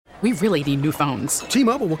We really need new phones.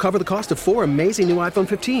 T-Mobile will cover the cost of 4 amazing new iPhone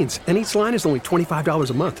 15s, and each line is only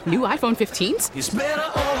 $25 a month. New iPhone 15s? It's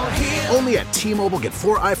better over here. Only at T-Mobile, get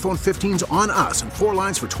 4 iPhone 15s on us and 4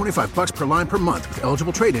 lines for $25 per line per month with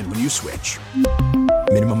eligible trade-in when you switch.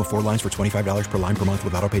 Minimum of 4 lines for $25 per line per month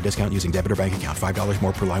with autopay discount using debit or bank account. $5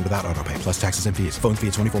 more per line without autopay, plus taxes and fees. Phone fee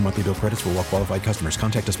at 24 monthly bill credits for well-qualified customers.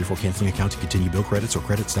 Contact us before canceling account to continue bill credits or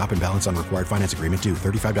credit stop and balance on required finance agreement due.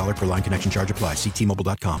 $35 per line connection charge applies. See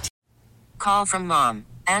T-Mobile.com. Call from mom.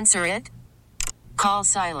 Answer it. Call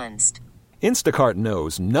silenced. Instacart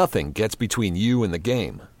knows nothing gets between you and the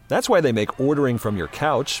game. That's why they make ordering from your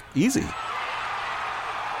couch easy.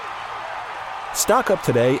 Stock up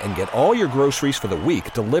today and get all your groceries for the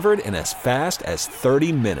week delivered in as fast as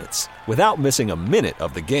 30 minutes without missing a minute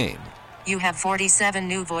of the game. You have 47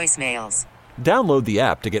 new voicemails. Download the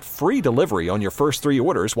app to get free delivery on your first 3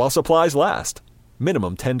 orders while supplies last.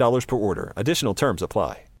 Minimum $10 per order. Additional terms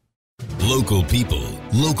apply. Local people,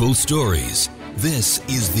 local stories. This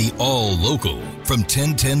is the All Local from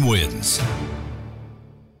 1010 Wins.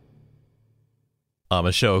 I'm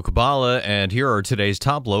Ashok Bala, and here are today's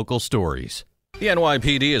top local stories. The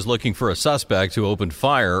NYPD is looking for a suspect who opened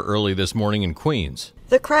fire early this morning in Queens.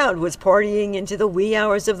 The crowd was partying into the wee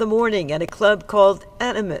hours of the morning at a club called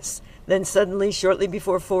Animus. Then suddenly, shortly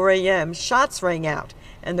before 4 a.m., shots rang out,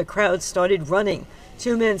 and the crowd started running.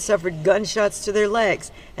 2 men suffered gunshots to their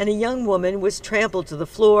legs, and a young woman was trampled to the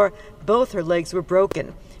floor. Both her legs were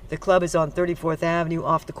broken. The club is on 34th Avenue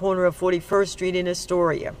off the corner of 41st Street in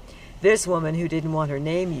Astoria. This woman, who didn't want her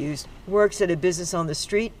name used, works at a business on the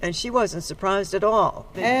street, and she wasn't surprised at all.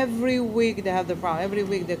 Every week they have the problem. Every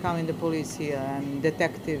week they come in the police here and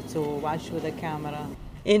detectives to watch with a camera.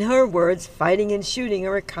 In her words, fighting and shooting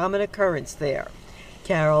are a common occurrence there.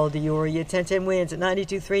 Carol DeOria, 1010 Wins at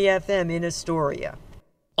 92.3 FM in Astoria.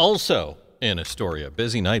 Also in Astoria,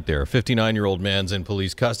 busy night there. A 59-year-old man's in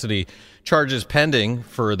police custody. Charges pending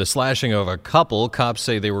for the slashing of a couple. Cops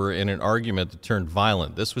say they were in an argument that turned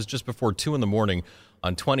violent. This was just before 2 in the morning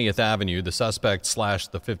on 20th Avenue. The suspect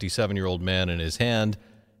slashed the 57-year-old man in his hand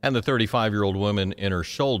and the 35-year-old woman in her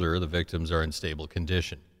shoulder. The victims are in stable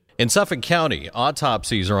condition. In Suffolk County,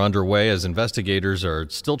 autopsies are underway as investigators are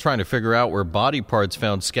still trying to figure out where body parts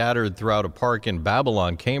found scattered throughout a park in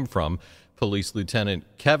Babylon came from. Police Lieutenant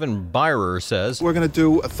Kevin Byrer says, "We're going to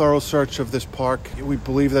do a thorough search of this park. We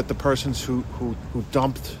believe that the persons who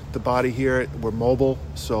dumped the body here were mobile,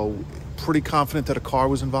 so pretty confident that a car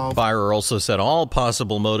was involved." Byrer also said all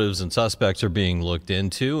possible motives and suspects are being looked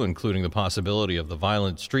into, including the possibility of the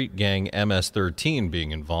violent street gang MS-13 being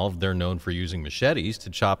involved. They're known for using machetes to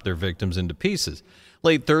chop their victims into pieces.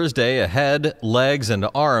 Late Thursday, a head, legs, and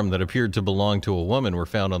arm that appeared to belong to a woman were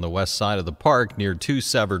found on the west side of the park near 2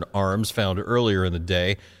 severed arms found earlier in the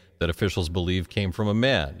day that officials believe came from a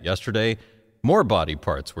man. Yesterday, more body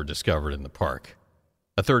parts were discovered in the park.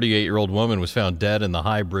 A 38-year-old woman was found dead in the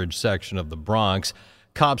High Bridge section of the Bronx.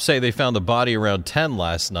 Cops say they found the body around 10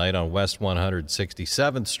 last night on West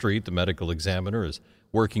 167th Street. The medical examiner is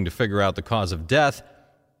working to figure out the cause of death.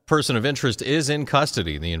 Person of interest is in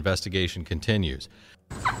custody. The investigation continues.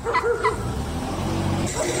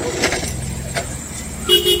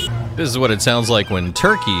 This is what it sounds like when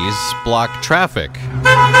turkeys block traffic.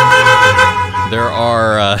 There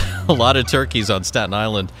are a lot of turkeys on Staten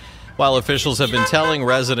Island. While officials have been telling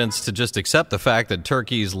residents to just accept the fact that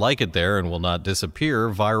turkeys like it there and will not disappear,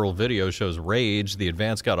 viral video shows rage. The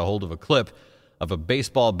Advance got a hold of a clip of a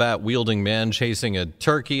baseball bat-wielding man chasing a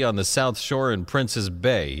turkey on the South Shore in Princess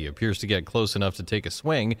Bay. He appears to get close enough to take a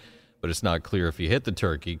swing, but it's not clear if he hit the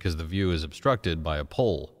turkey because the view is obstructed by a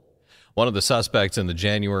pole. One of the suspects in the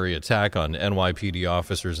January attack on NYPD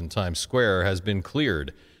officers in Times Square has been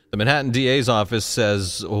cleared. The Manhattan DA's office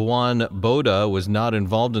says Juan Boda was not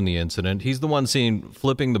involved in the incident. He's the one seen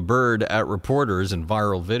flipping the bird at reporters in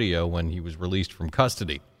viral video when he was released from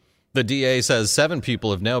custody. The DA says 7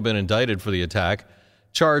 people have now been indicted for the attack,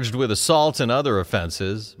 charged with assault and other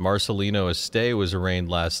offenses. Marcelino Estee was arraigned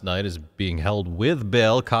last night as being held with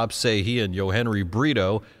bail. Cops say he and Yohenry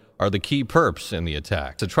Brito are the key perps in the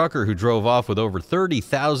attack. The trucker who drove off with over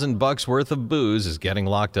 $30,000 worth of booze is getting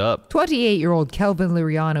locked up. 28-year-old Kelvin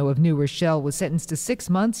Liriano of New Rochelle was sentenced to 6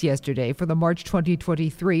 months yesterday for the March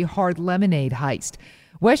 2023 hard lemonade heist.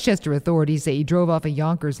 Westchester authorities say he drove off a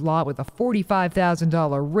Yonkers lot with a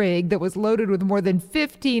 $45,000 rig that was loaded with more than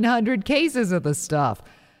 1,500 cases of the stuff.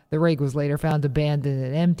 The rig was later found abandoned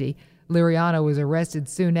and empty. Liriano was arrested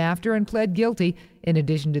soon after and pled guilty. In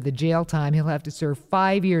addition to the jail time, he'll have to serve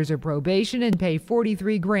 5 years of probation and pay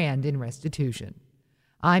 $43,000 in restitution.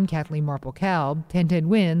 I'm Kathleen Marple-Cow, 1010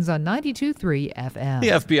 Wins on 92.3 FM. The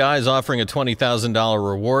FBI is offering a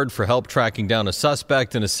 $20,000 reward for help tracking down a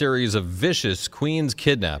suspect in a series of vicious Queens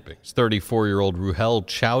kidnappings. 34-year-old Ruhel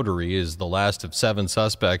Chowdhury is the last of 7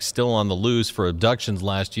 suspects still on the loose for abductions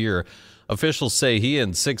last year. Officials say he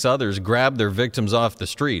and 6 others grabbed their victims off the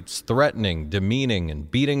streets, threatening, demeaning,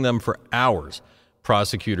 and beating them for hours.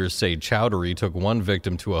 Prosecutors say Chowdhury took one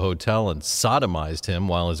victim to a hotel and sodomized him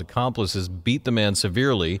while his accomplices beat the man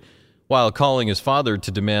severely while calling his father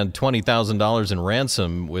to demand $20,000 in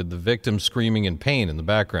ransom, with the victim screaming in pain in the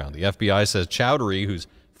background. The FBI says Chowdhury, who's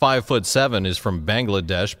 5'7", is from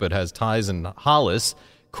Bangladesh but has ties in Hollis,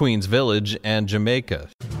 Queens Village, and Jamaica.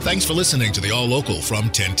 Thanks for listening to the All Local from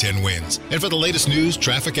 1010 Wins. And for the latest news,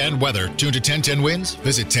 traffic, and weather, tune to 1010 Wins,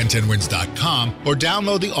 visit 1010wins.com, or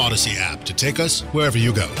download the Odyssey app to take us wherever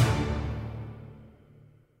you go.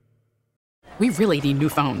 We really need new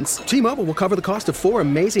phones. T-Mobile will cover the cost of 4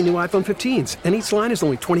 amazing new iPhone 15s, and each line is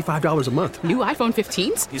only $25 a month. New iPhone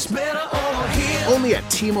 15s? It's better over here. Only at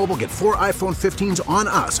T-Mobile, get 4 iPhone 15s on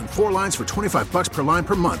us and 4 lines for $25 per line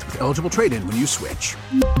per month with eligible trade-in when you switch.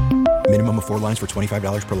 Minimum of 4 lines for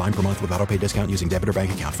 $25 per line per month with auto-pay discount using debit or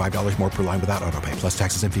bank account. $5 more per line without auto-pay, plus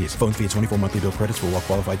taxes and fees. Phone fee at 24 monthly bill credits for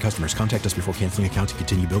well-qualified customers. Contact us before canceling account to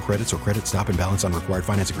continue bill credits or credit stop and balance on required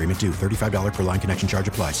finance agreement due. $35 per line connection charge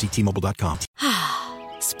applies. See T-Mobile.com.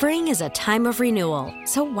 Spring is a time of renewal,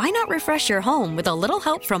 so why not refresh your home with a little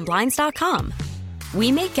help from Blinds.com?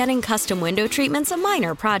 We make getting custom window treatments a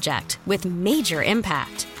minor project with major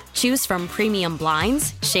impact. Choose from premium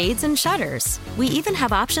blinds, shades, and shutters. We even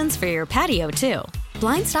have options for your patio, too.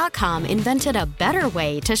 Blinds.com invented a better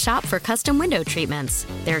way to shop for custom window treatments.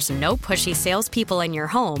 There's no pushy salespeople in your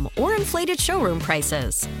home or inflated showroom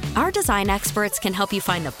prices. Our design experts can help you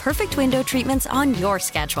find the perfect window treatments on your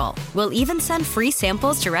schedule. We'll even send free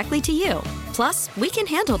samples directly to you. Plus, we can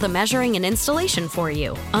handle the measuring and installation for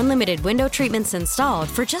you. Unlimited window treatments installed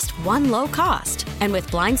for just one low cost. And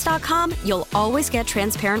with Blinds.com, you'll always get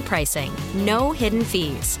transparent pricing. No hidden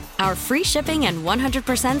fees. Our free shipping and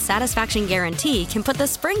 100% satisfaction guarantee can put the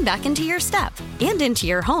spring back into your step and into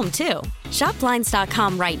your home, too. Shop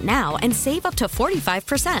Blinds.com right now and save up to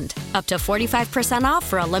 45%. Up to 45% off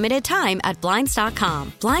for a limited time at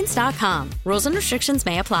Blinds.com. Blinds.com. Rules and restrictions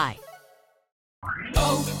may apply.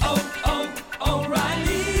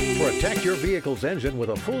 O'Reilly. Protect your vehicle's engine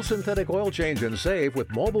with a full synthetic oil change and save with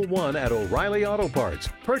Mobile One at O'Reilly Auto Parts.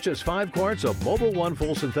 Purchase 5 quarts of Mobile One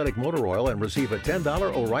full synthetic motor oil and receive a $10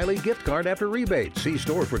 O'Reilly gift card after rebate. See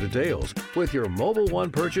store for details. With your Mobile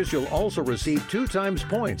One purchase, you'll also receive 2 times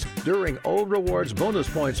points during O Rewards Bonus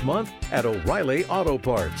Points Month at O'Reilly Auto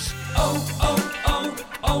Parts.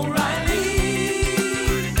 O'Reilly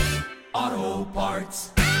Auto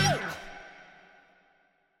Parts.